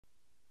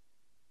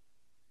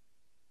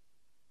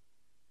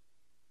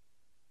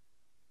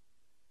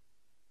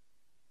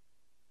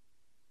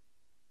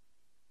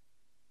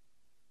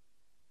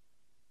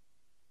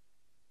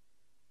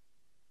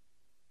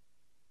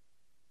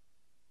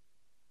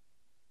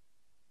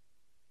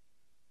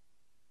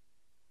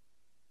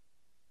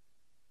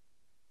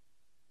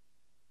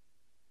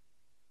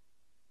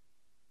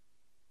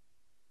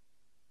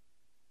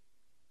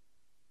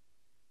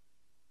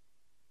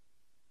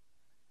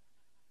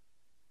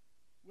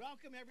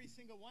welcome every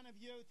single one of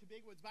you to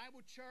Big Woods Bible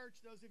Church.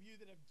 Those of you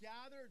that have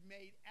gathered,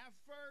 made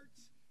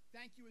efforts,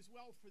 thank you as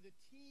well for the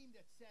team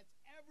that sets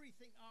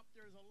everything up.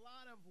 There's a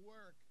lot of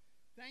work.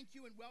 Thank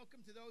you and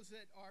welcome to those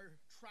that are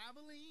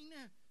traveling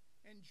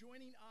and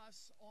joining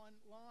us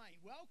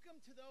online. Welcome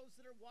to those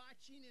that are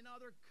watching in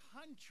other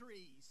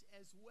countries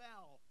as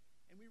well,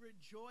 and we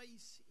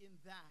rejoice in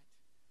that.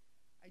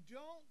 I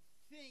don't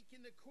think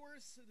in the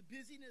course of the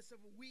busyness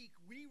of a week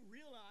we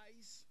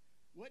realize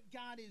what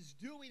God is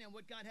doing and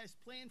what God has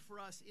planned for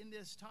us in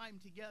this time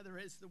together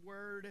as the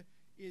Word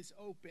is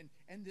open.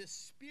 And the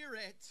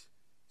Spirit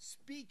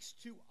speaks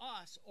to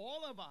us,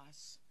 all of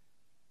us,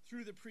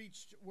 through the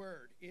preached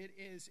Word. It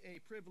is a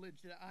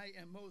privilege that I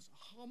am most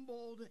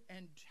humbled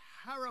and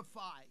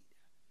terrified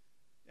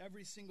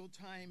every single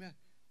time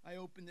I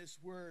open this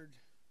Word.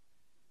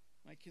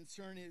 My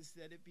concern is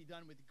that it be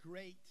done with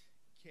great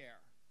care.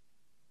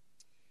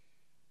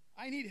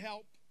 I need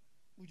help.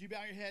 Would you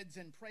bow your heads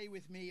and pray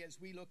with me as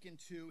we look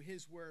into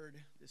His Word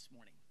this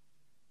morning?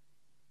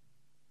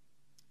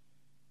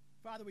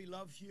 Father, we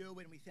love you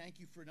and we thank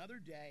you for another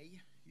day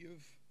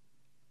you've,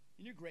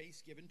 in your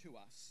grace, given to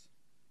us.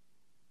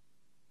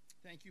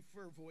 Thank you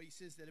for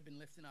voices that have been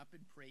lifted up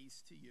in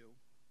praise to you.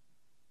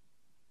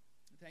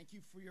 Thank you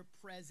for your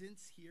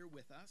presence here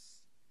with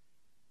us,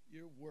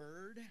 your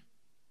Word,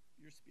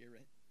 your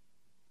Spirit.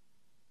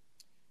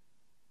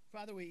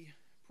 Father, we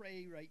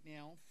pray right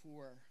now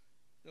for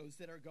those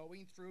that are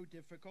going through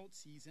difficult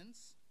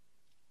seasons.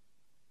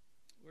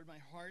 Lord, my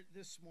heart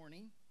this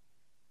morning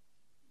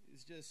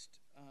is just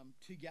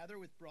together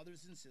with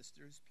brothers and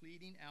sisters,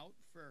 pleading out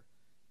for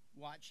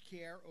watch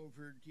care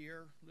over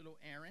dear little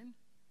Aaron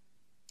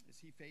as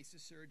he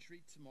faces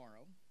surgery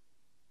tomorrow.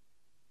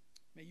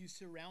 May you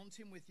surround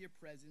him with your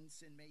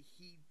presence, and may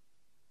he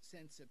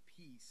sense a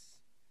peace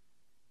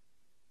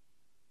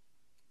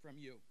from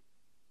you.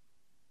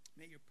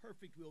 May your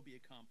perfect will be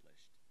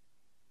accomplished.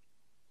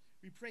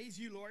 We praise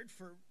you, Lord,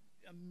 for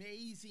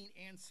amazing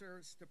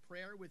answers to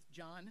prayer with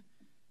John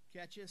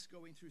Ketchis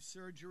going through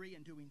surgery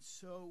and doing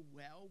so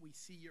well. We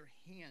see your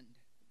hand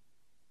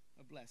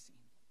of blessing.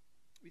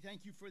 We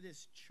thank you for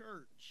this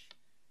church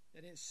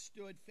that has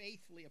stood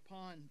faithfully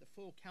upon the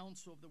full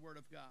counsel of the Word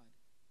of God.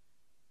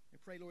 I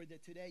pray, Lord,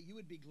 that today you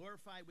would be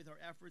glorified with our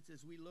efforts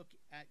as we look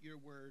at your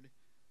Word.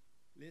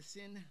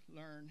 Listen,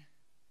 learn,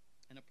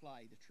 and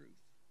apply the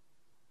truth.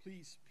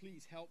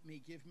 Please help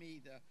me. Give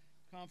me the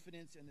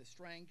confidence and the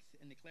strength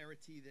and the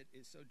clarity that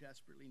is so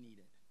desperately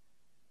needed.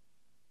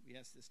 We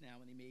ask this now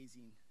in the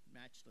amazing,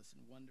 matchless,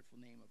 and wonderful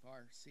name of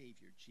our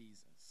Savior,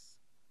 Jesus.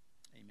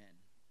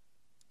 Amen.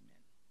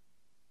 Amen.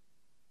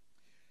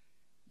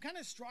 I'm kind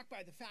of struck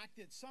by the fact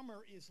that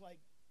summer is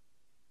like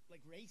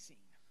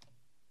racing.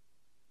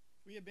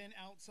 We have been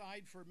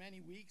outside for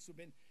many weeks. We've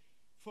been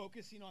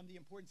focusing on the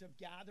importance of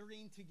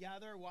gathering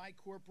together, why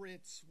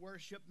corporate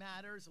worship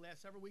matters. The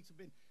last several weeks we've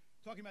been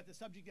talking about the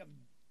subject of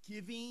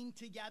giving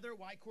together,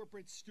 why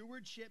corporate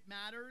stewardship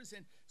matters.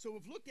 And so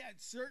we've looked at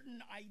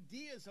certain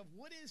ideas of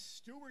what is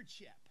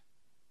stewardship.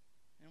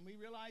 And we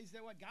realize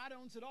that God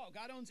owns it all.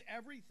 God owns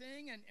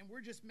everything, and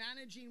we're just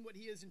managing what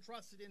he has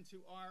entrusted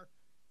into our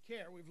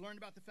care. We've learned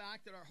about the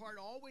fact that our heart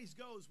always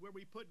goes where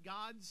we put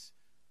God's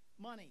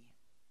money.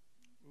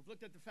 We've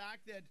looked at the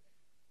fact that,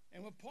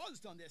 and we've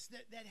paused on this,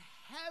 that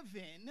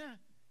heaven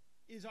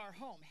is our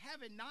home.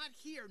 Heaven, not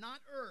here,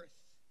 not earth.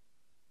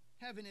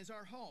 Heaven is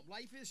our home.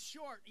 Life is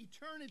short.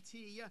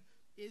 Eternity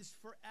is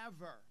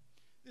forever.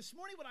 This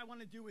morning what I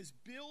want to do is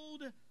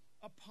build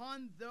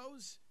upon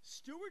those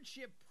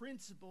stewardship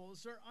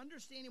principles, or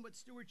understanding what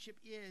stewardship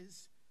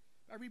is,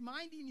 by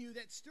reminding you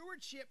that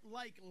stewardship,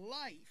 like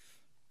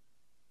life,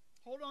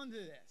 hold on to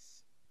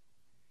this,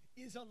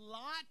 is a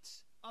lot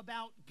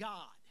about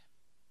God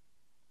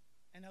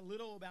and a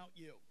little about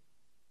you.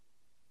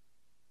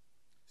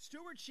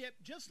 Stewardship,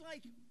 just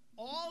like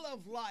all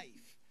of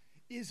life,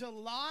 is a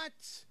lot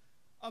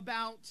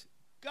about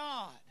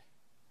God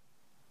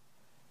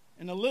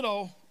and a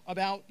little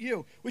about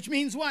you. Which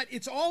means what?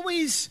 It's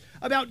always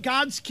about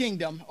God's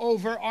kingdom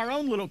over our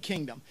own little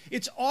kingdom.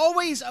 It's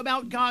always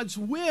about God's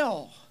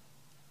will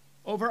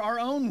over our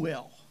own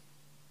will.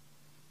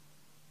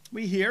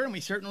 We hear, and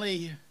we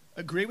certainly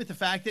agree with the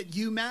fact that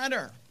you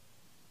matter.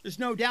 There's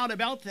no doubt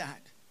about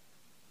that.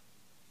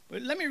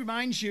 But let me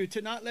remind you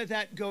to not let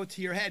that go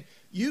to your head.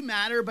 You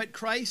matter, but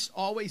Christ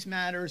always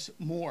matters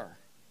more.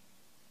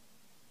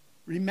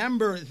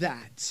 Remember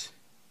that.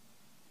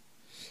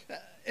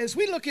 As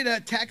we look at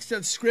a text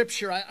of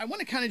Scripture, I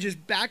want to kind of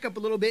just back up a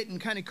little bit and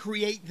kind of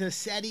create the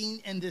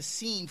setting and the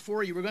scene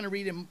for you. We're going to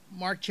read in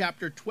Mark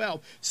chapter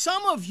 12.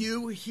 Some of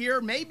you here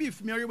may be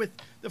familiar with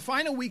the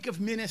final week of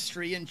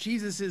ministry and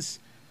Jesus'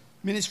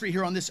 ministry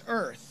here on this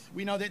earth.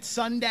 We know that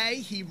Sunday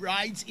he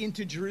rides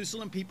into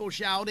Jerusalem, people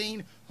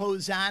shouting,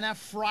 Hosanna.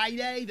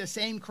 Friday, the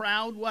same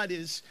crowd,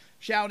 is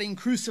shouting,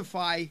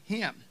 crucify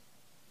him.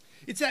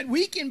 It's that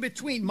week in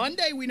between.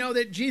 Monday, we know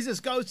that Jesus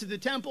goes to the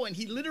temple and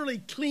he literally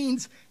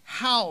cleans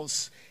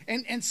house.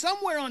 And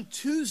somewhere on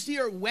Tuesday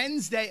or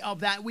Wednesday of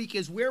that week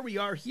is where we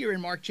are here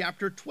in Mark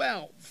chapter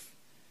 12.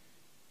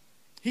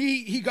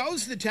 He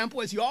goes to the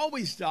temple as he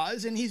always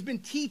does, and he's been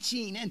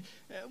teaching. And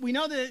we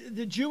know that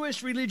the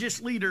Jewish religious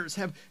leaders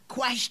have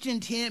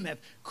questioned him, have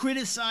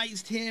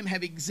criticized him,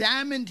 have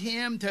examined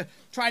him to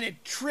try to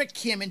trick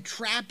him and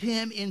trap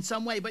him in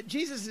some way. But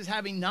Jesus is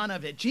having none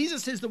of it.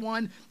 Jesus is the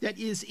one that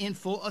is in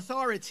full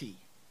authority.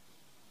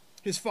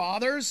 His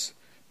Father's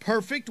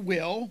perfect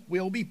will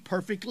be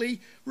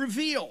perfectly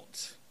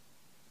revealed.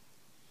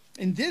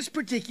 In this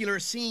particular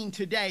scene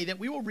today that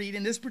we will read,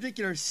 in this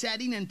particular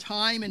setting and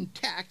time and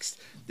text,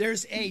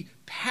 there's a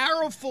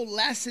powerful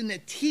lesson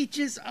that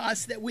teaches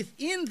us that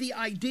within the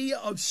idea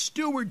of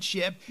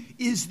stewardship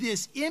is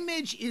this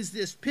image, is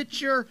this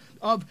picture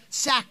of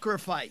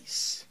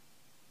sacrifice.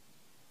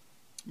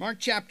 Mark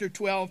chapter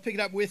 12, pick it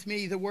up with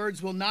me. The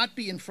words will not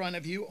be in front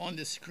of you on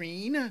the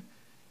screen.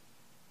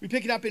 We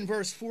pick it up in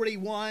verse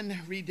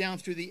 41, read down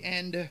through the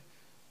end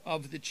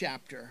of the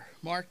chapter.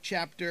 Mark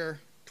chapter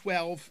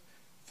 12,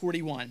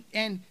 41.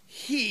 And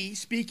he,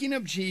 speaking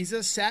of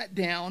Jesus, sat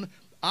down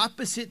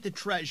opposite the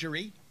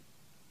treasury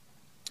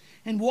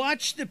and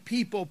watched the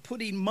people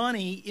putting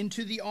money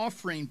into the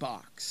offering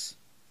box.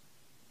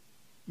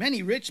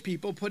 Many rich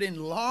people put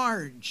in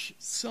large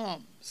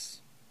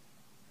sums.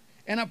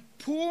 And a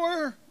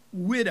poor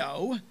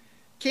widow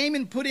came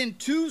and put in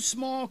 2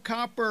 small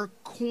copper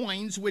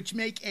coins, which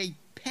make a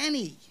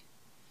penny.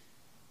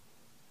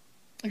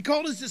 And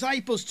called his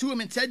disciples to him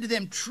and said to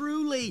them,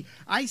 "Truly,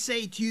 I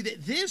say to you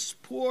that this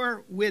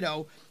poor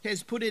widow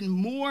has put in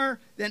more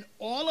than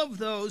all of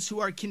those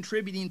who are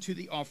contributing to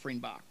the offering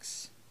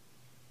box.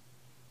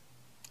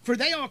 For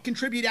they all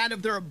contribute out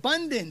of their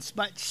abundance,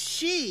 but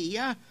she,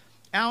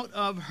 out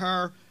of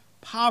her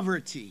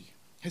poverty,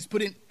 has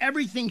put in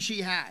everything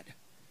she had,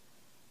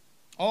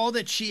 all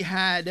that she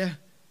had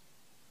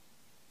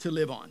to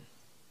live on."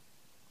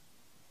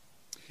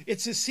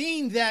 It's a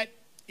scene that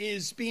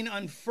is being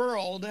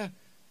unfurled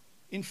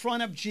in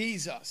front of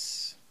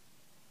Jesus.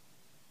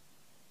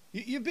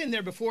 You've been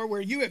there before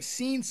where you have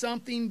seen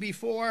something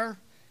before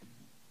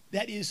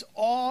that is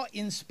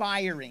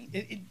awe-inspiring.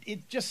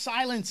 It just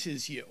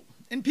silences you.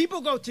 And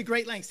people go to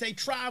great lengths. They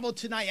travel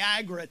to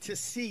Niagara to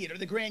see it, or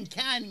the Grand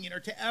Canyon,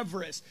 or to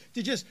Everest,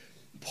 to just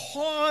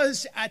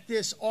pause at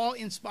this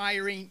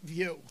awe-inspiring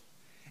view.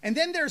 And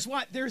then there's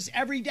what? There's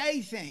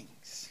everyday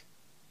things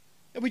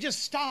that we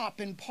just stop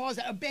and pause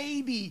at. A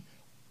baby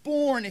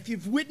born, if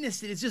you've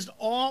witnessed it, it's just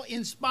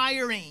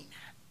awe-inspiring.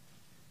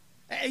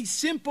 A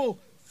simple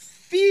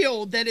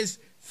field that is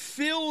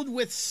filled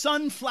with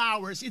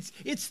sunflowers.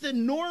 It's the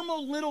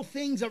normal little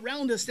things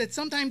around us that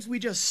sometimes we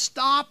just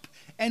stop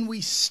and we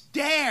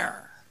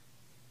stare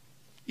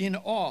in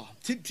awe.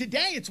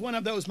 Today, it's one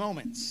of those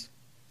moments.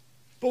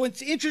 But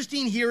what's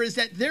interesting here is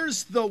that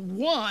there's the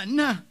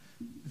one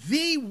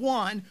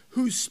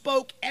who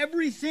spoke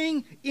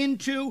everything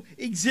into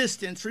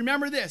existence.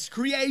 Remember this,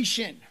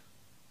 creation.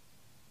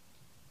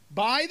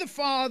 By the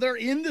Father,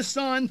 in the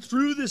Son,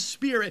 through the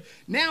Spirit.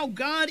 Now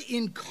God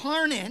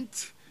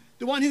incarnate,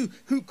 the one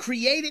who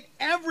created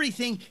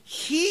everything,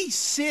 he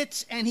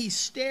sits and he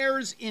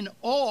stares in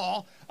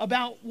awe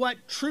about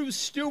what true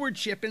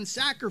stewardship and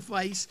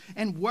sacrifice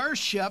and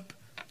worship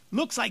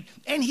looks like.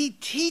 And he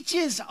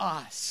teaches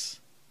us.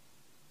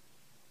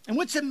 And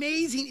what's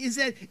amazing is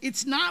that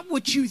it's not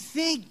what you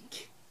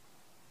think.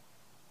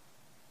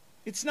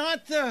 It's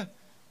not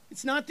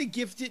the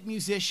gifted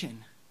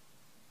musician.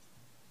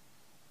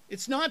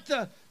 It's not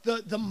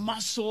the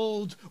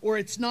muscled, or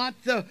it's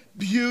not the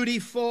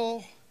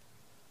beautiful.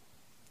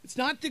 It's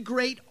not the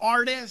great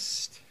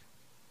artist.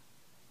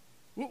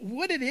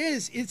 What it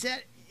is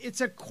that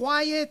it's a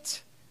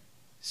quiet,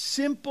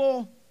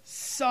 simple,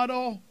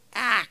 subtle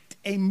act,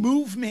 a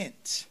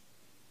movement,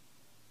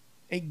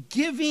 a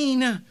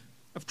giving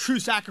of true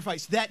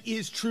sacrifice. That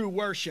is true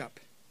worship.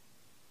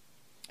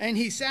 And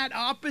he sat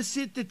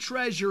opposite the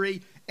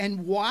treasury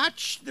and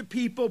watched the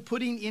people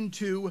putting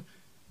into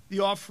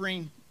the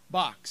offering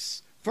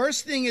box.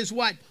 First thing is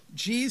what?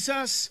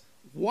 Jesus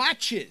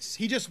watches.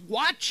 He just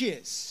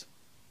watches.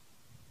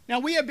 Now,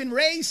 we have been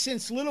raised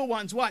since little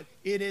ones, what?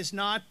 It is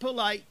not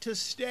polite to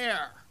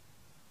stare.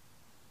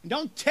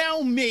 Don't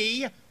tell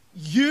me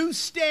you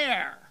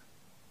stare.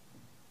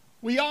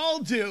 We all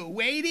do.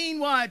 Waiting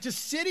what?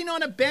 Just sitting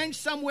on a bench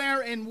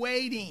somewhere and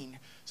waiting.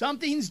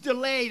 Something's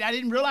delayed. I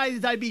didn't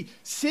realize I'd be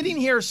sitting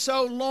here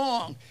so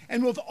long.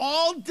 And we've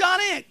all done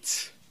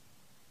it.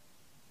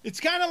 It's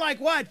kind of like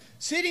what?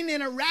 Sitting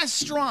in a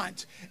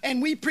restaurant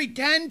and we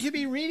pretend to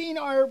be reading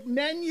our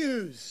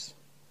menus.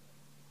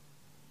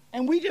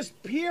 And we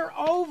just peer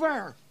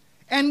over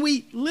and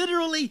we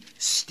literally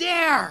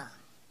stare.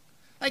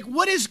 Like,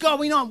 what is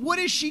going on? What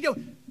is she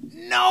doing?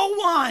 No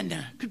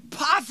one could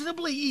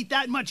possibly eat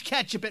that much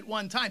ketchup at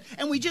one time.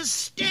 And we just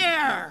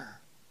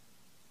stare.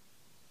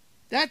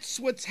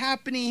 That's what's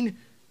happening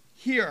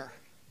here.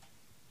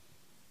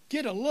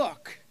 Get a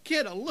look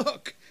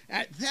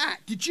at that.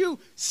 Did you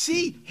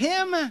see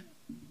him?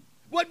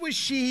 What was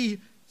she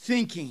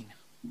thinking?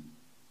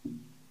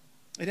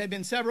 It had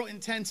been several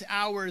intense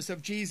hours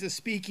of Jesus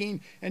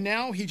speaking, and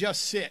now he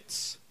just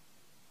sits.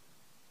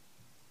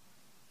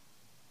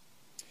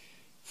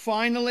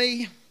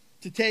 finally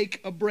to take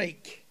a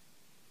break.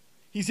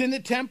 He's in the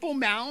Temple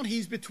Mount.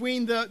 He's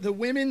between the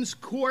women's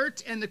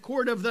court and the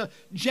court of the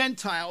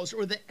Gentiles,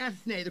 or the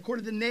ethne, the court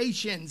of the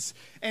nations.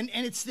 And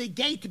it's the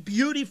gate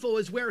beautiful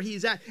is where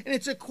he's at. And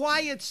it's a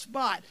quiet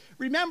spot.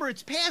 Remember,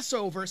 it's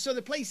Passover, so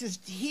the place is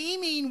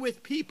teeming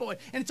with people.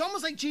 And it's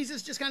almost like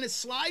Jesus just kind of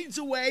slides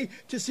away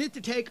to sit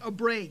to take a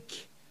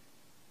break.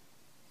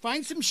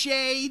 Find some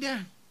shade,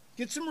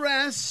 get some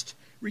rest,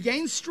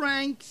 regain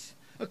strength,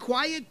 a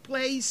quiet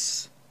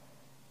place.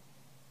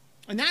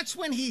 And that's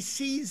when he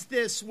sees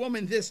this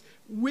woman, this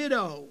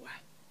widow.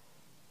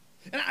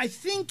 And I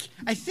think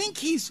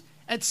he's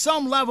at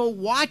some level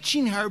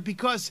watching her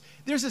because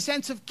there's a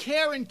sense of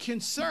care and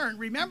concern.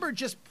 Remember,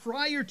 just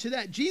prior to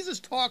that, Jesus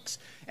talks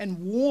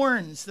and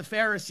warns the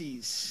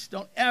Pharisees,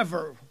 don't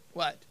ever,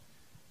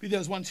 be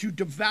those ones who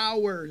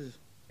devour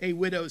a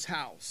widow's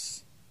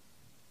house.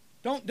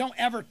 Don't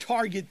ever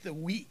target the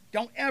weak.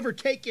 Don't ever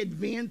take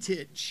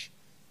advantage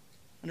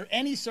under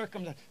any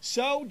circumstance.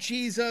 So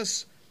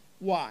Jesus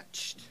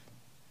watched.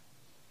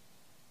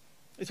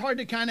 It's hard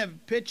to kind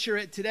of picture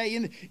it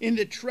today. In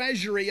the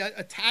treasury,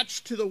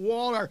 attached to the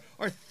wall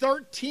are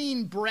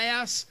 13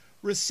 brass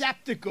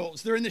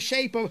receptacles. They're in the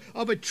shape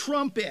of a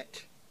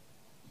trumpet.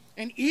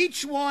 And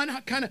each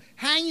one kind of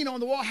hanging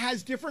on the wall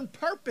has different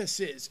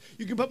purposes.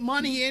 You can put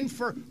money in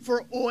for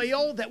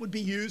oil that would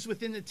be used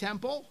within the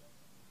temple,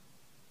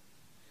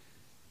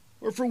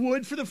 or for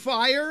wood for the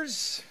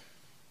fires,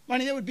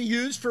 money that would be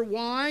used for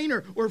wine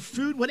or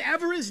food,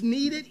 whatever is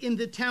needed in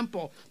the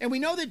temple. And we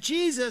know that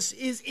Jesus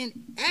is an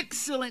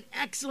excellent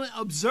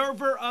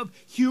observer of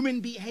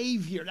human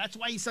behavior. That's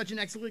why he's such an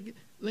excellent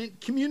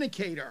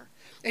communicator.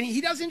 And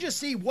he doesn't just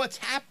see what's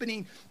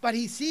happening, but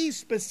he sees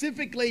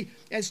specifically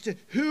as to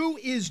who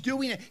is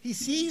doing it. He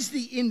sees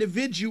the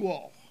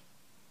individual.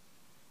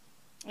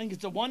 I think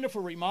it's a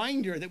wonderful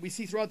reminder that we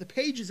see throughout the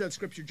pages of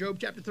Scripture, Job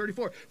chapter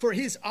 34. For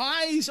his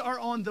eyes are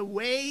on the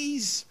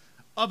ways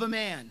of a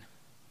man.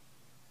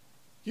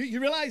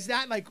 You realize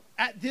that, like,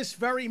 at this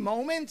very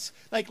moment,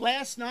 like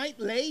last night,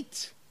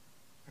 late,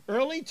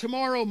 early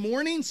tomorrow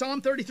morning,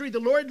 Psalm 33, the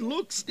Lord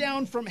looks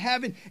down from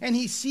heaven and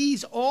he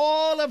sees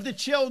all of the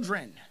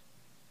children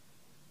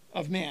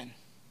of man.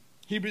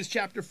 Hebrews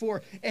chapter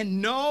 4.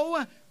 And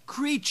no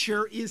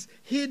creature is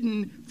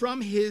hidden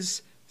from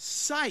his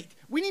sight.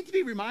 We need to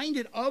be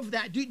reminded of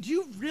that. Do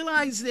you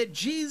realize that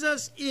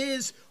Jesus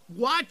is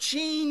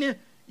watching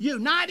you,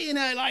 not in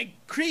a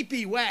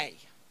creepy way,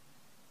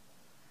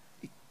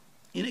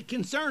 in a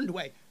concerned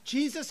way?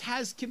 Jesus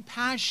has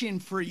compassion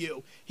for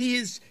you. He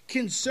is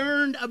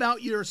concerned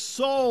about your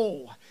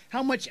soul,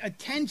 how much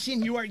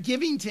attention you are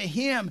giving to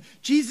him.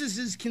 Jesus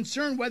is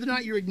concerned whether or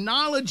not you're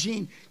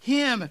acknowledging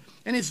him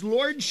and his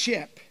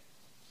lordship.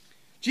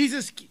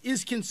 Jesus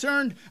is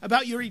concerned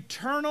about your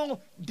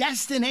eternal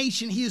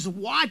destination. He is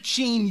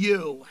watching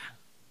you.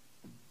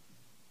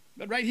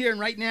 But right here and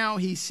right now,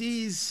 he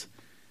sees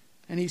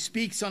and he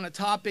speaks on a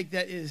topic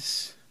that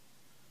is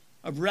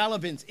of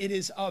relevance. It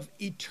is of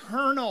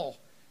eternal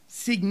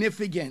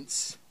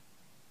significance.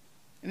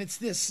 And it's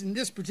this, in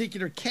this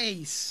particular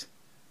case,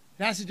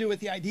 it has to do with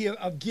the idea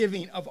of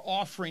giving, of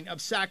offering, of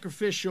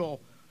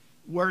sacrificial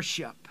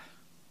worship.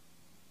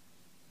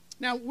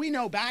 Now, we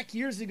know back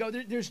years ago,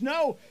 there's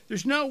no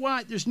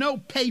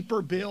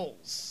paper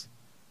bills,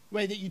 the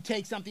way that you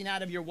take something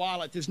out of your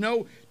wallet. There's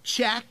no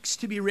checks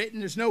to be written.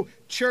 There's no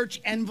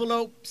church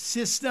envelope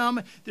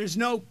system. There's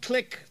no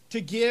click to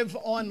give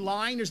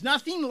online. There's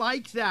nothing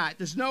like that.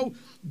 There's no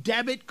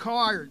debit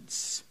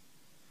cards.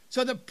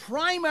 So the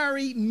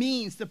primary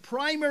means, the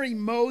primary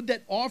mode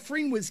that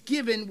offering was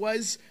given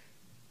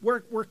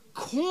were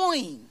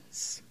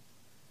coins.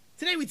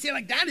 Today we'd say,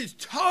 that is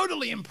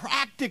totally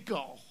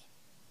impractical.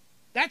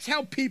 That's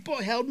how people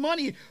held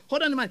money.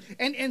 Hold on to money.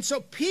 And so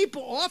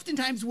people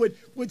oftentimes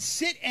would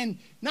sit and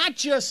not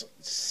just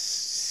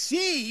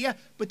see,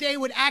 but they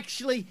would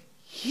actually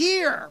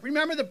hear.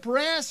 Remember the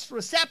brass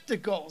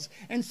receptacles.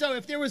 And so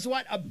if there was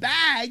a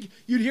bag,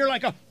 you'd hear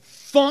like a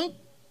thunk,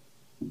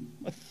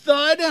 a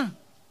thud,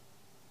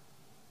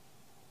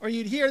 or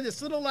you'd hear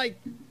this little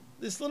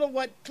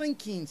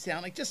clinking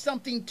sound, like just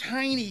something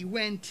tiny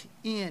went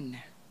in.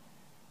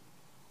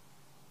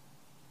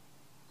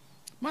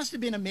 Must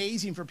have been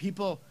amazing for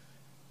people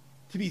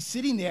to be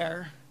sitting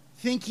there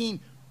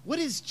thinking, what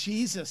is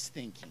Jesus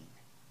thinking?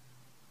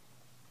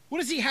 What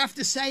does he have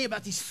to say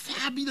about these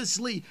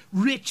fabulously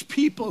rich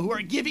people who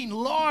are giving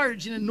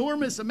large and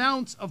enormous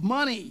amounts of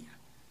money?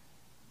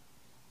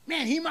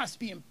 Man, he must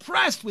be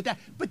impressed with that.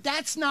 But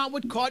that's not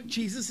what caught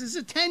Jesus'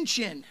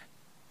 attention.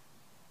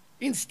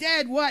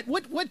 Instead, what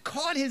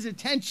caught his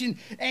attention?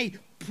 A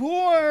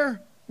poor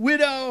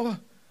widow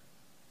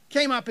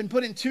came up and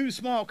put in 2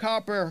 small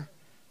copper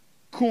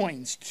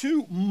coins,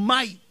 2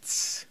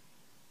 mites,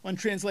 one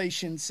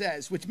translation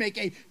says, which make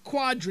a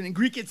quadrant. In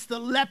Greek, it's the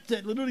lepta.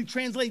 It literally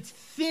translates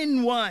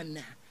thin one.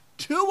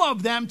 2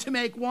 of them to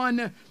make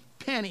 1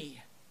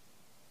 penny.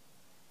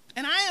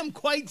 And I am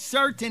quite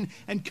certain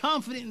and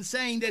confident in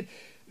saying that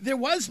there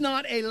was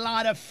not a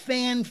lot of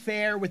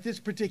fanfare with this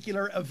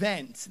particular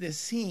event, this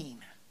scene.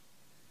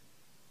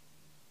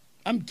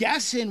 I'm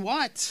guessing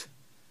what?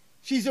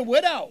 She's a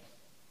widow.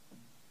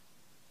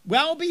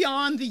 Well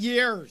beyond the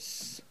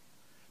years.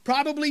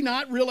 Probably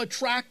not real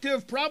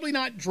attractive. Probably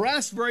not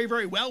dressed very,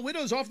 very well.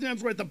 Widows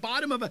oftentimes were at the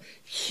bottom of a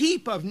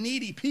heap of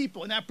needy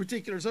people in that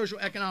particular social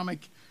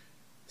economic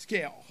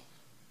scale.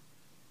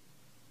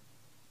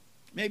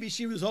 Maybe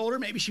she was older.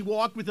 Maybe she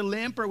walked with a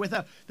limp or with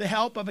the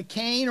help of a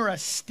cane or a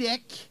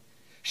stick,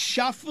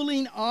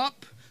 shuffling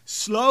up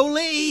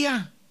slowly.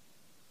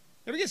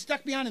 Ever get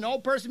stuck behind an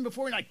old person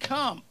before? You're like,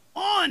 come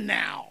on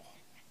now.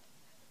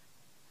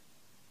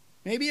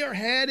 Maybe her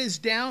head is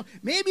down.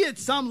 Maybe at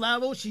some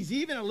level she's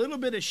even a little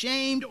bit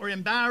ashamed or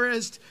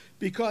embarrassed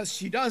because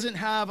she doesn't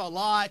have a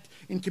lot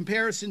in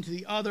comparison to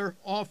the other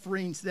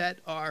offerings that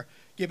are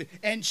given.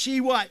 And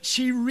she what?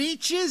 She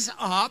reaches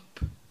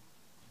up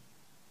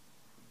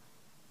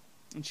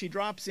and she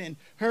drops in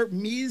her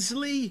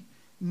measly,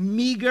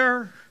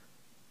 meager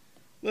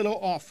little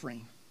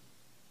offering.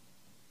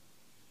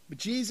 But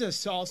Jesus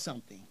saw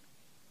something.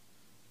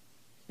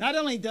 Not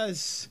only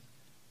does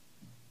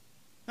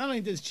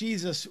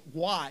Jesus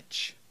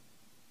watch,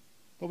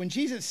 but when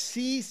Jesus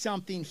sees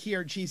something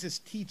here, Jesus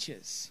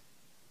teaches.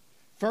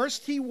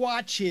 First he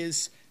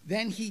watches,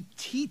 then he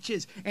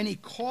teaches. And he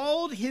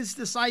called his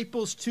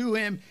disciples to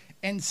him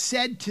and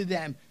said to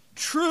them,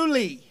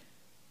 truly.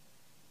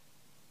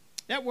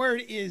 That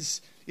word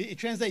it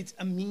translates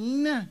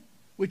amen,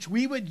 which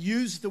we would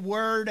use the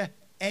word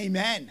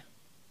amen.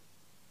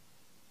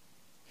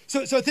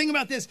 So think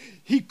about this.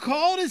 He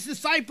called his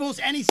disciples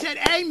and he said,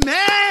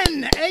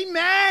 amen,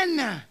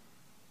 amen.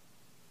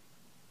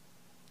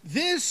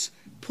 This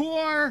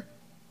poor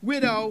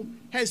widow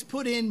has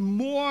put in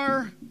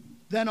more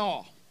than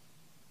all.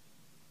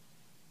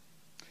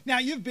 Now,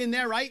 you've been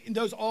there, right? In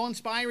those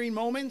awe-inspiring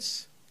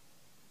moments.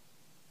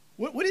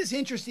 What is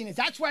interesting is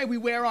that's why we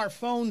wear our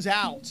phones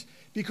out.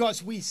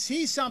 Because we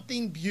see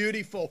something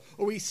beautiful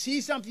or we see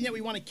something that we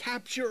want to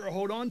capture or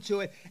hold on to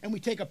it and we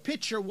take a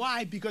picture.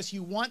 Why? Because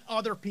you want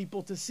other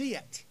people to see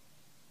it.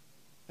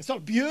 I saw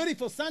a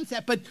beautiful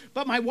sunset, but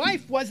my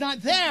wife was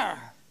not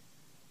there.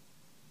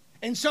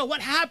 And so what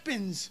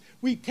happens?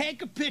 We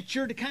take a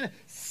picture to kind of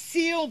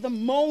seal the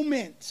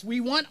moment. We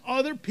want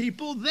other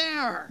people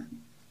there.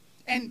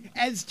 And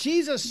as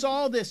Jesus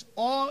saw this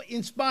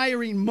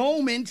awe-inspiring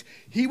moment,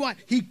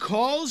 he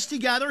calls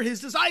together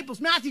his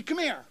disciples. Matthew, come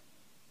here.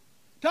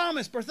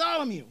 Thomas,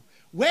 Bartholomew,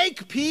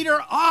 wake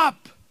Peter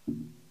up.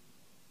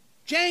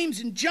 James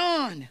and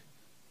John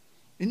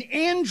and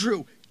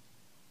Andrew,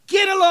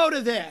 get a load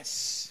of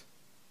this.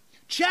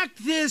 Check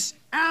this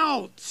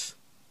out.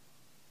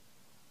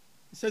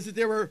 It says that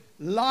there were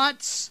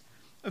lots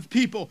of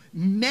people,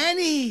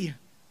 many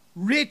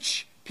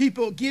rich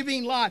people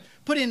giving lot.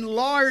 Put in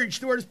large,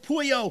 the word is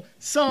puyo,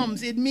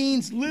 sums. It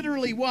means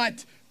literally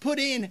what? Put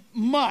in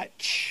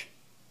much.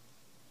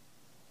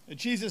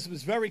 Jesus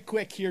was very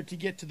quick here to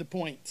get to the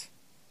point.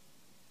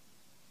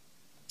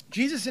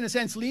 Jesus, in a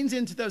sense, leans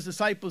into those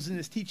disciples in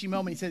this teaching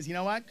moment. He says, you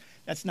know what?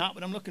 That's not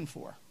what I'm looking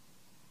for.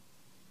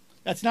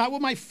 That's not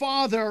what my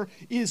Father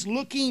is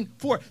looking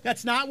for.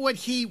 That's not what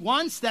he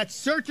wants. That's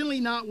certainly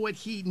not what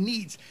he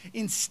needs.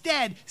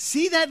 Instead,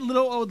 see that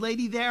little old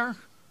lady there?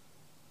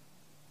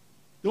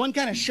 The one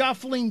kind of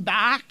shuffling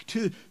back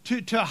to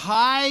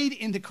hide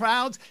in the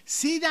crowds.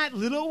 See that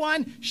little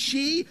one?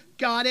 She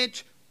got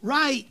it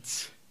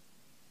right.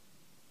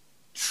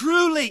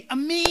 Truly,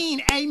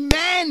 amen,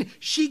 amen.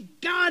 She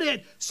got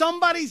it.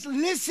 Somebody's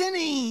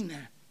listening.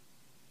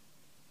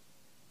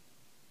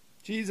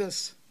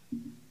 Jesus,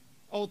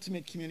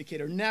 ultimate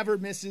communicator, never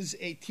misses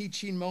a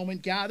teaching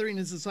moment, gathering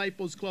his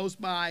disciples close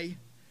by,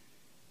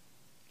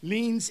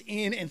 leans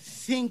in and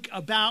think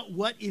about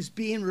what is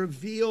being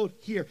revealed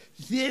here.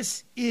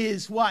 This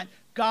is what?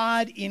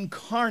 God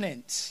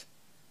incarnate,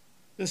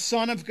 the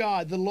Son of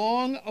God, the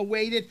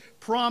long-awaited,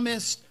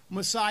 promised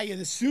Messiah,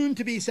 the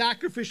soon-to-be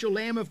sacrificial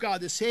Lamb of God,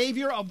 the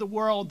Savior of the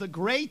world, the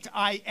great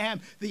I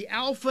am, the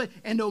Alpha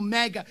and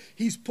Omega.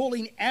 He's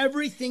pulling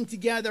everything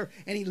together,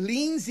 and he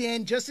leans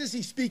in just as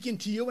he's speaking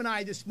to you and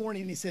I this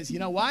morning, and he says, you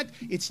know what?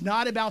 It's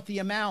not about the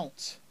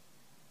amount.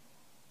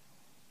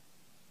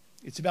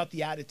 It's about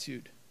the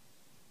attitude.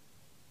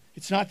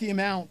 It's not the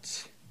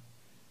amount.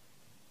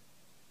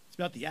 It's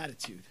about the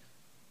attitude.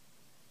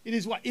 It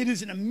is what? It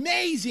is an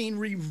amazing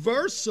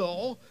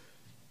reversal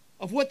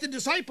of what the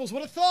disciples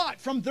would have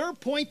thought from their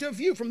point of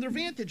view, from their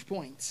vantage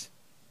points.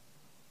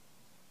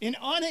 An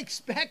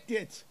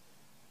unexpected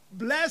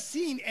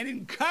blessing and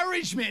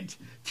encouragement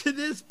to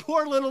this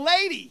poor little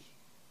lady.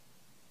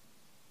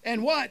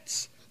 And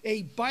what?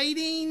 A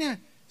biting,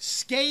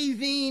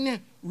 scathing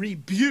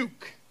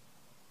rebuke.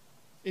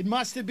 It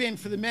must have been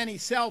for the many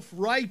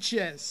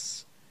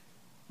self-righteous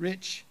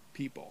rich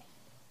people.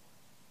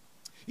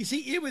 You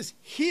see, it was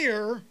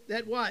here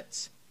that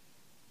what?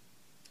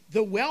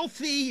 The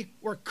wealthy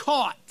were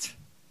caught.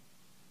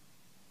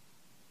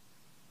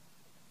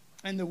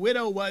 And the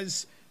widow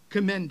was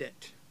commended.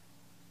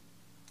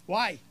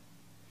 Why?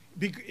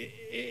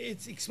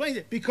 It explains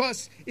it.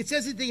 Because it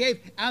says that they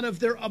gave out of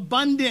their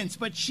abundance,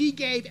 but she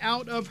gave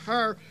out of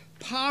her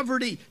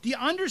poverty. Do you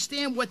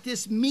understand what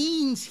this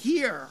means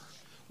here?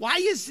 Why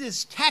is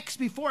this text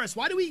before us?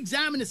 Why do we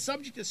examine the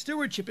subject of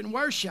stewardship and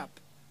worship?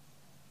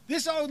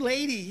 This old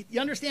lady,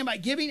 you understand, by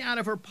giving out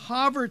of her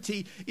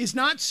poverty, is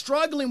not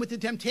struggling with the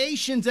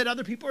temptations that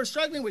other people are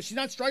struggling with. She's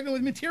not struggling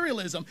with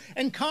materialism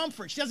and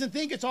comfort. She doesn't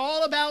think it's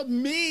all about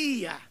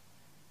me.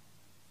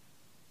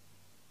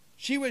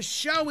 She was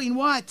showing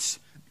what?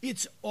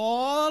 It's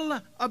all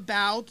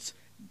about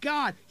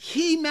God.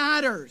 He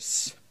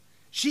matters.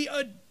 She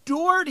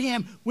adored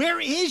him. Where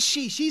is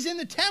she? She's in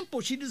the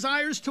temple. She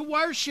desires to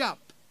worship.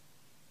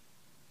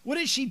 What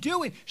is she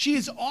doing? She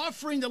is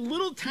offering the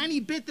little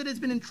tiny bit that has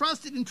been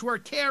entrusted into her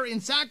care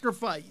in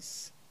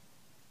sacrifice.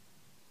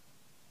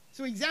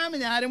 So we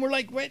examine that and we're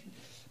like, wait,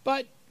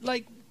 but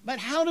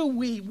how do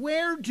we,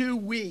 where do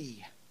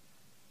we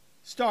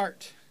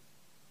start?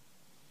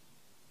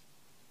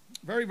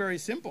 Very, very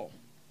simple.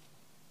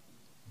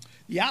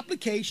 The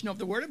application of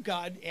the Word of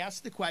God asks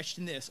the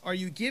question this: are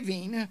you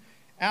giving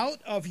out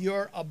of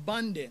your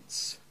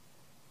abundance,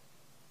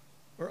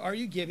 or are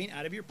you giving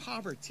out of your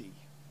poverty?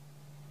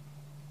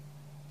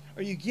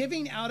 Are you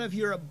giving out of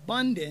your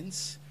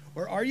abundance,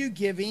 or are you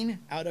giving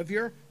out of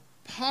your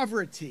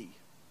poverty?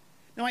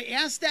 Now, I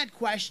ask that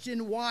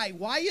question, why?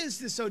 Why is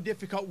this so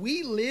difficult?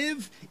 We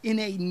live in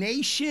a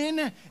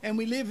nation, and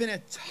we live in a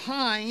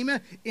time,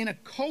 in a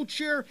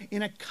culture,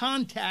 in a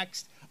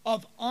context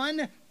of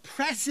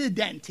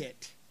unprecedented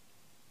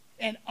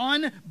and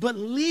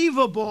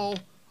unbelievable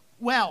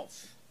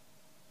wealth.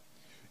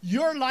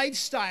 Your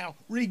lifestyle,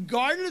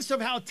 regardless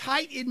of how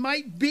tight it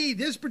might be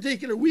this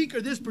particular week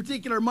or this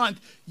particular month,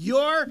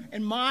 your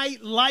and my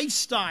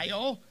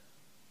lifestyle,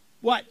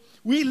 what?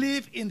 We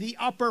live in the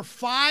upper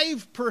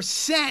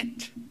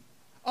 5%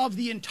 of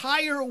the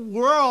entire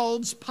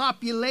world's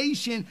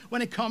population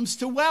when it comes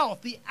to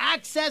wealth. The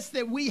access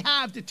that we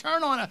have to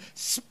turn on a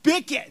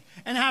spigot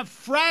and have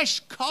fresh,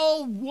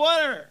 cold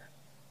water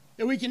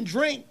that we can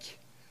drink,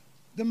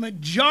 the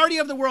majority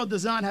of the world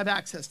does not have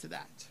access to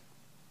that.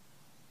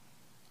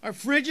 Our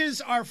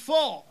fridges are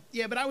full.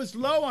 Yeah, but I was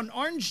low on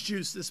orange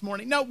juice this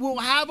morning. No, we'll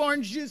have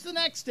orange juice the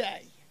next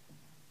day.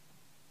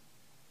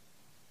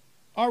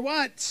 Or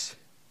what?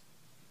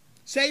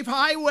 Safe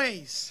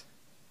highways,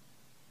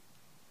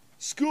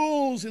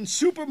 schools and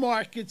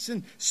supermarkets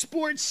and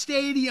sports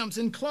stadiums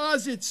and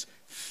closets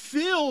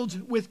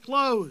filled with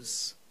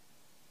clothes.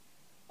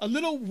 A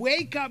little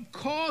wake-up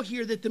call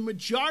here that the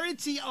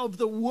majority of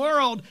the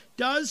world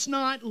does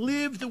not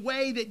live the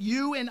way that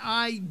you and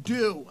I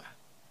do.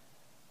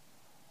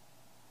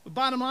 The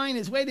bottom line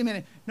is, wait a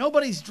minute,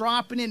 nobody's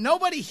dropping in.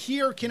 Nobody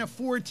here can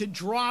afford to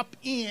drop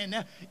in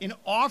an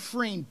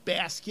offering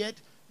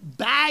basket,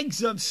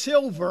 bags of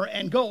silver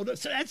and gold.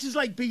 So that's just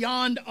like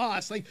beyond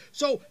us.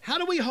 So how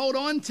do we hold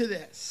on to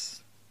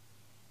this?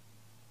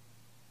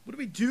 What do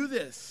we do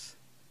this?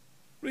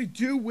 What do we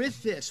do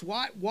with this?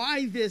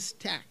 Why this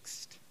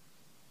text?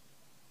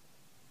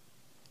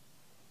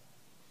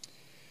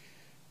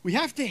 We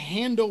have to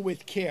handle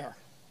with care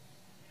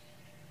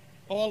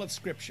all of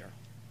Scripture.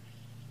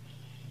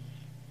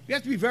 We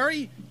have to be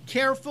very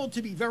careful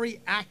to be very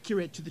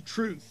accurate to the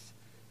truth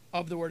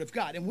of the Word of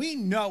God. And we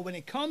know when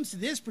it comes to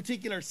this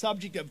particular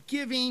subject of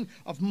giving,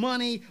 of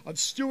money, of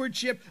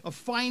stewardship, of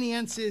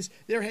finances,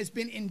 there has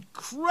been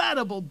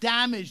incredible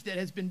damage that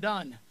has been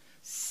done.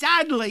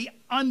 Sadly,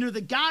 under the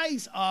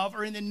guise of,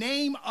 or in the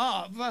name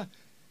of,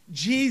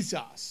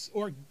 Jesus,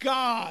 or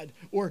God,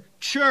 or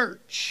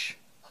church.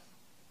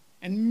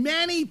 And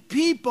many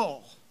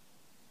people,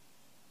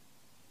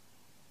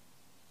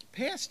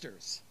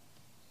 pastors,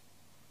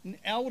 and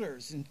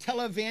elders and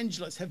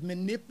televangelists have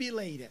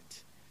manipulated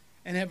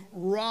and have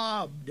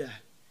robbed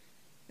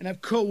and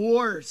have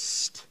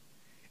coerced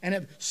and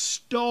have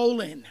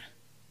stolen,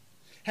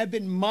 have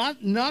been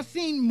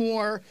nothing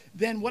more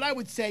than what I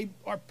would say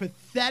are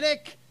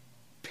pathetic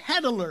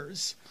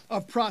peddlers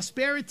of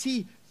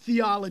prosperity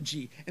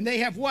theology. And they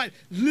have what?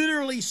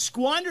 Literally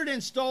squandered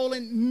and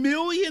stolen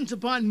millions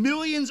upon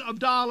millions of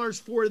dollars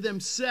for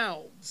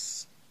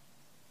themselves.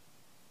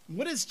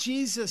 What does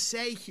Jesus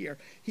say here?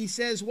 He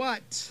says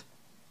what?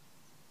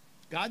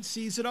 God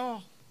sees it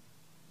all.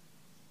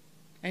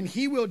 And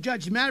he will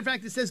judge. As a matter of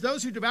fact, it says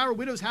those who devour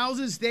widows'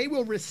 houses, they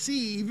will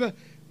receive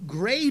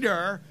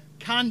greater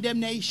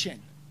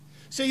condemnation.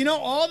 So you know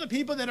all the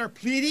people that are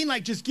pleading,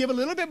 like just give a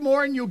little bit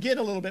more and you'll get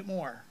a little bit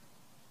more.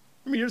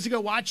 I remember years ago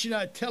watching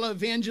a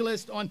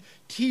televangelist on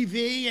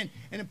TV,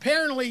 and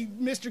apparently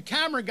Mr.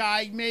 Camera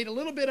Guy made a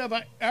little bit of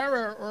an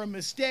error or a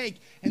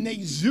mistake, and they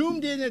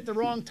zoomed in at the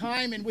wrong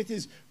time, and with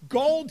his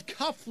gold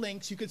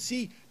cufflinks, you could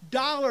see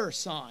dollar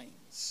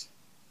signs.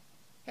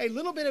 Hey, a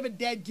little bit of a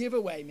dead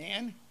giveaway,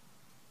 man.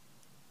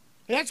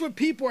 And that's what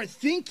people are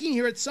thinking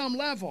here at some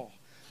level.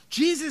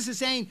 Jesus is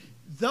saying,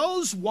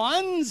 those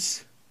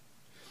ones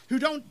who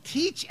don't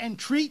teach and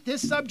treat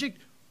this subject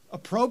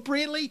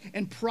appropriately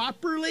and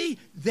properly,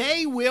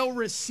 they will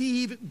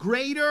receive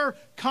greater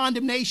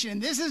condemnation.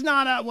 And this is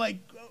not a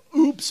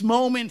oops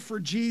moment for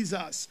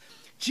Jesus.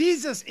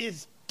 Jesus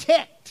is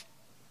ticked.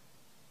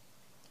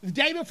 The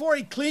day before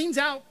he cleans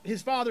out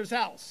his Father's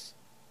house,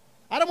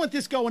 I don't want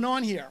this going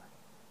on here.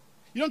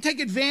 You don't take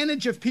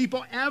advantage of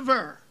people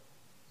ever.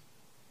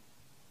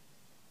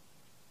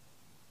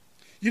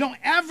 You don't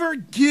ever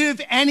give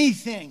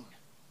anything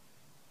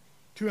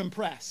to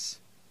impress.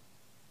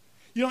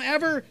 You don't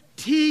ever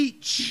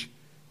teach.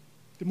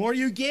 The more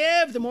you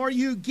give, the more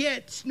you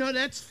get. No,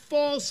 that's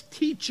false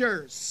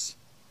teachers.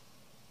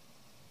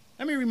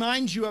 Let me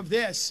remind you of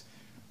this.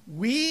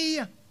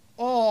 We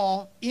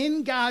all,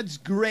 in God's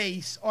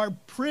grace, are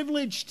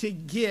privileged to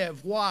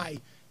give. Why?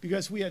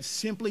 Because we have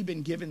simply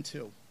been given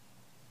to.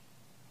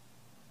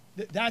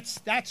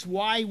 That's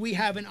why we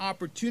have an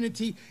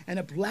opportunity and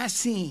a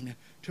blessing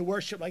to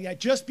worship like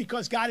that. Just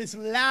because God has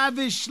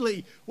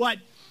lavishly,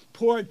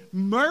 poured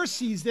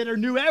mercies that are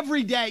new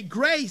every day,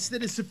 grace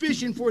that is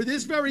sufficient for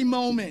this very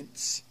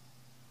moment.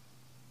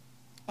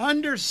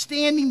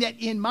 Understanding that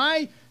in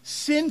my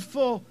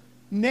sinful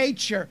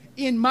nature,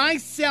 in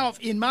myself,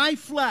 in my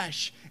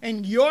flesh,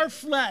 and your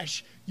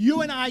flesh,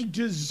 you and I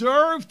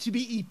deserve to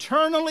be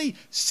eternally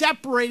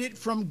separated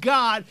from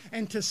God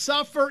and to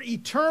suffer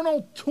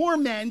eternal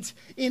torment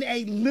in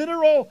a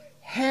literal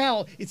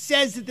hell. It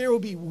says that there will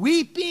be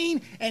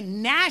weeping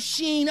and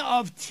gnashing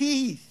of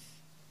teeth.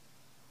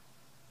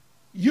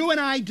 You and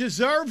I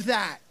deserve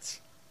that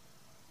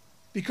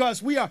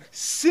because we are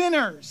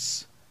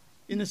sinners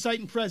in the sight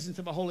and presence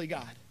of a holy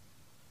God.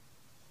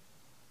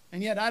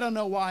 And yet I don't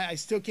know why. I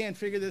still can't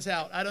figure this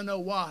out. I don't know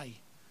why.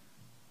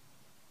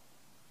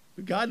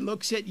 But God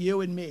looks at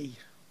you and me,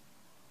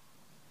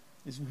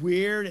 as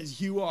weird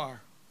as you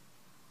are.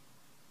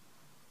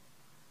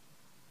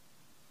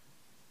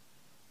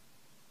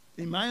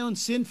 In my own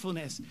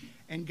sinfulness.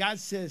 And God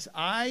says,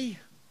 I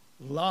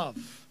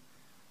love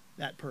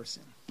that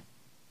person.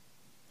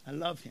 I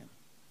love him.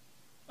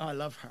 Oh, I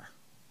love her.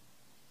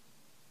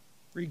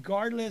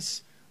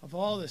 Regardless of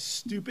all the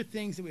stupid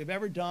things that we've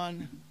ever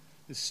done,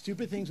 the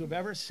stupid things we've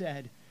ever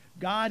said,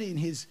 God in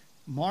his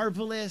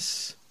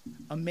marvelous,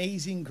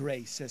 amazing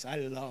grace says,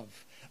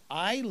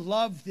 I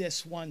love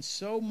this one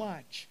so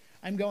much,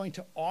 I'm going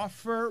to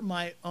offer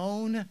my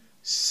own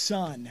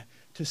son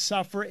to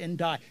suffer and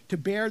die, to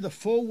bear the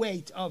full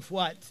weight of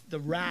the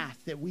wrath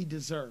that we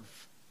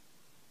deserve.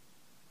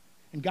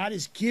 And God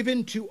has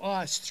given to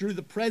us, through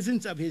the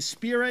presence of his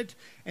Spirit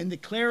and the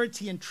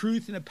clarity and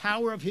truth and the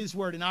power of his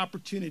word, an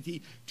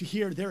opportunity to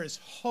hear there is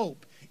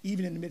hope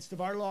even in the midst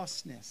of our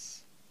lostness.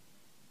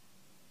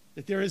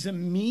 That there is a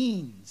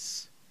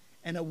means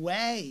and a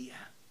way.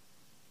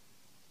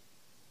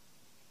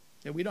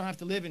 That we don't have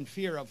to live in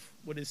fear of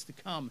what is to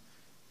come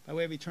by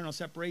way of eternal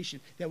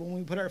separation. That when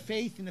we put our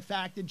faith in the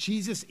fact that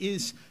Jesus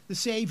is the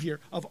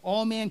Savior of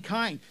all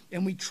mankind,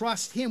 and we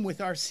trust him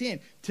with our sin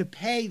to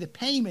pay the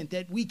payment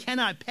that we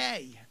cannot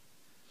pay,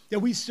 that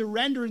we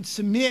surrender and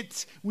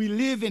submit, we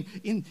live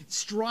in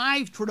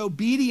strive toward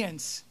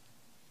obedience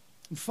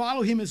and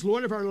follow him as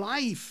Lord of our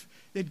life,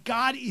 that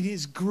God in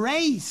his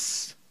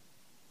grace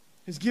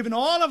has given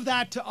all of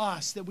that to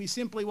us, that we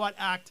simply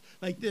act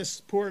like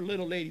this poor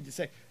little lady to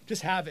say,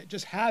 just have it,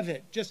 just have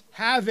it, just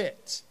have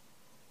it.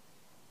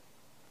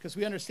 Because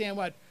we understand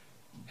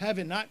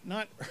heaven,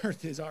 not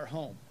earth, is our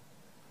home.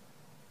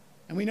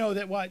 And we know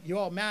that you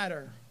all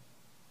matter,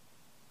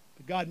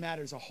 but God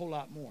matters a whole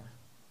lot more.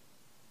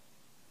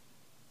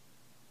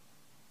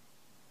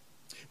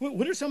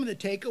 What are some of the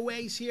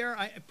takeaways here?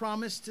 I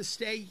promise to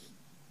stay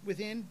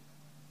within.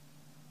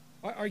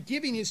 Our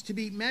giving is to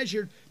be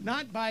measured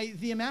not by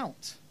the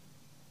amount.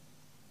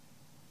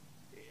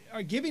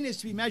 Our giving is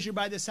to be measured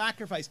by the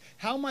sacrifice.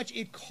 How much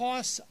it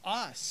costs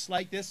us,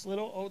 like this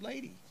little old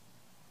lady.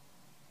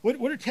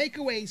 What are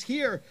takeaways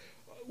here?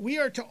 We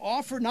are to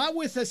offer not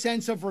with a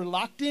sense of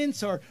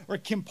reluctance or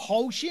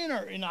compulsion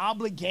or an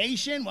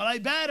obligation. Well, I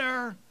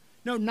better.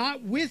 No,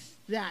 not with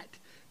that.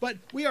 But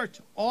we are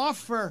to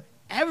offer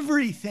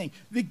everything,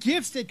 the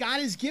gifts that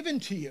God has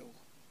given to you.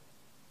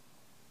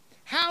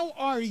 How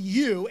are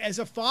you, as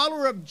a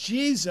follower of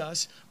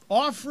Jesus,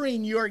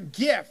 offering your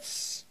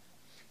gifts,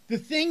 the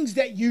things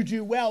that you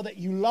do well, that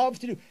you love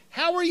to do?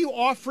 How are you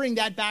offering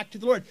that back to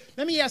the Lord?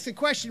 Let me ask the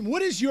question,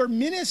 what is your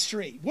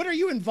ministry? What are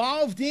you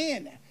involved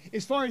in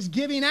as far as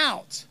giving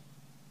out?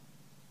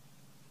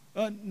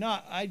 No,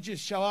 I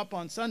just show up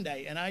on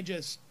Sunday and I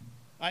just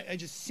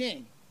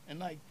sing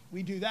and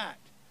we do that.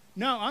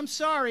 No, I'm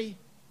sorry.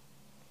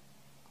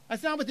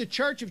 That's not what the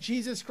Church of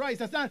Jesus Christ.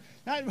 That's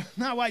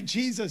not why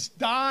Jesus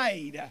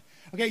died.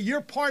 Okay,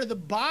 you're part of the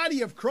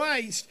body of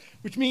Christ,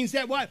 which means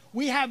that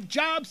we have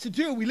jobs to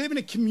do. We live in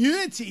a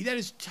community that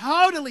is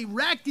totally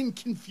wrecked and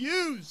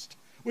confused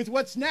with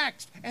what's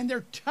next, and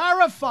they're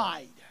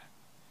terrified.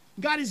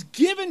 God has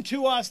given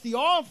to us the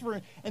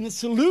offer and the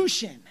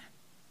solution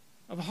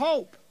of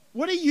hope.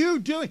 What are you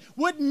doing?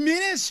 What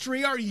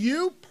ministry are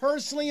you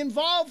personally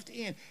involved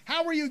in?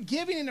 How are you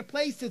giving in a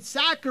place that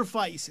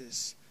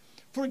sacrifices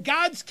for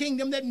God's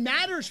kingdom that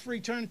matters for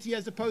eternity,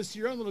 as opposed to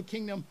your own little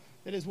kingdom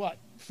that is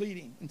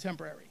fleeting and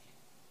temporary?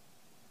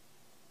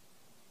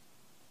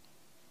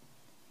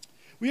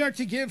 We are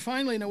to give,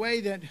 finally, in a way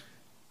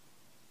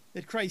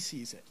that Christ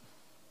sees it,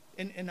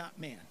 and not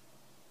man.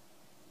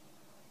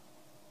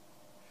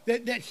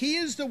 That he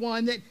is the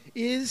one that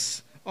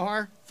is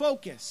our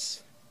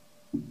focus.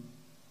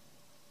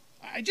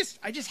 I just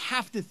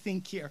have to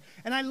think here.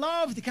 And I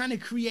love to kind of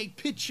create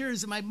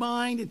pictures in my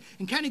mind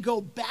and kind of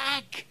go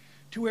back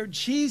to where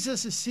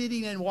Jesus is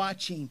sitting and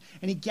watching,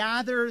 and he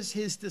gathers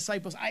his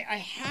disciples. I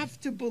have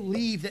to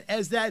believe that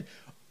as that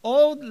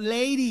old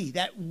lady,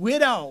 that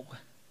widow,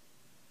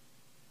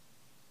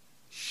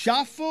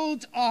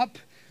 shuffled up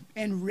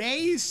and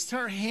raised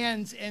her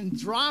hands and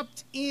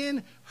dropped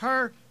in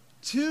her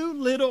 2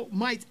 little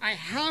mites, I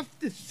have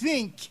to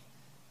think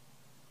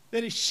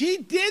that if she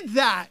did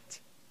that,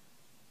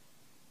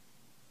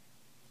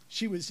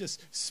 she was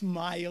just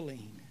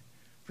smiling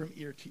from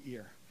ear to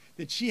ear.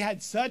 That she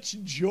had such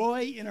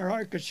joy in her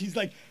heart because she's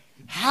like,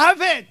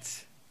 have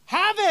it,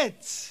 have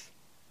it.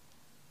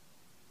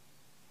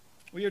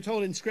 We are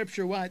told in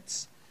Scripture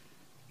what?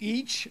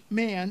 Each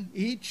man,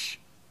 each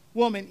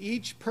woman,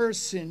 each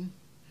person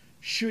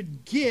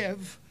should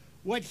give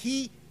what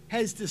he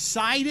has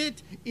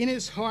decided in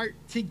his heart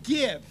to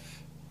give.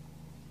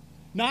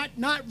 Not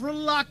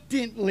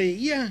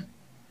reluctantly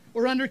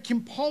or under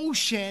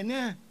compulsion.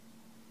 And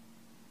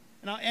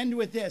I'll end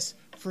with this.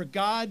 For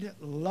God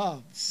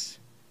loves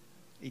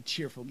a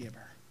cheerful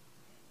giver.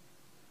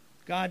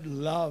 God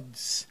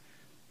loves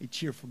a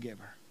cheerful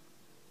giver.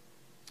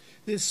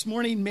 This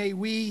morning, may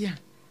we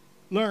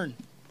learn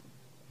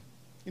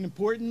an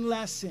important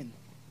lesson.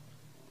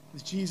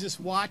 As Jesus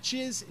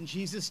watches and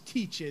Jesus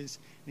teaches,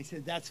 and he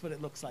said, that's what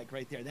it looks like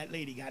right there. That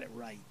lady got it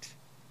right.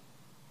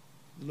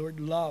 The Lord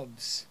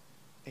loves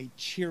a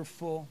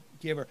cheerful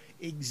giver.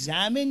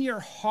 Examine your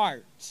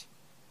heart.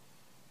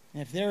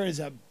 And if there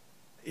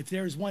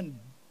is one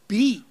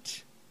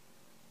beat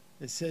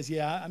that says,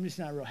 yeah, I'm just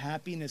not real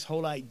happy in this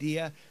whole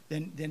idea,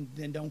 then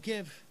don't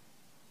give.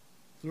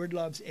 The Lord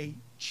loves a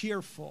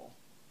cheerful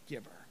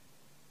giver.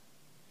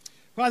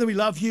 Father, we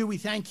love you. We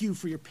thank you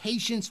for your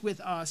patience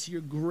with us,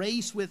 your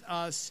grace with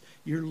us,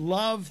 your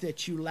love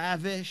that you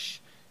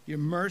lavish, your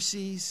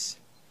mercies.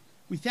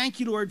 We thank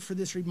you, Lord, for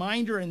this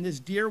reminder and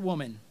this dear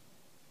woman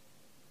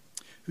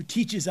who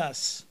teaches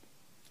us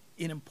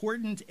an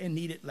important and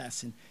needed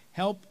lesson.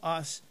 Help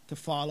us to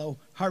follow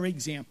her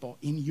example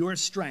in your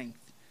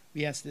strength.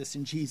 We ask this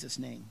in Jesus'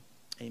 name.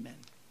 Amen.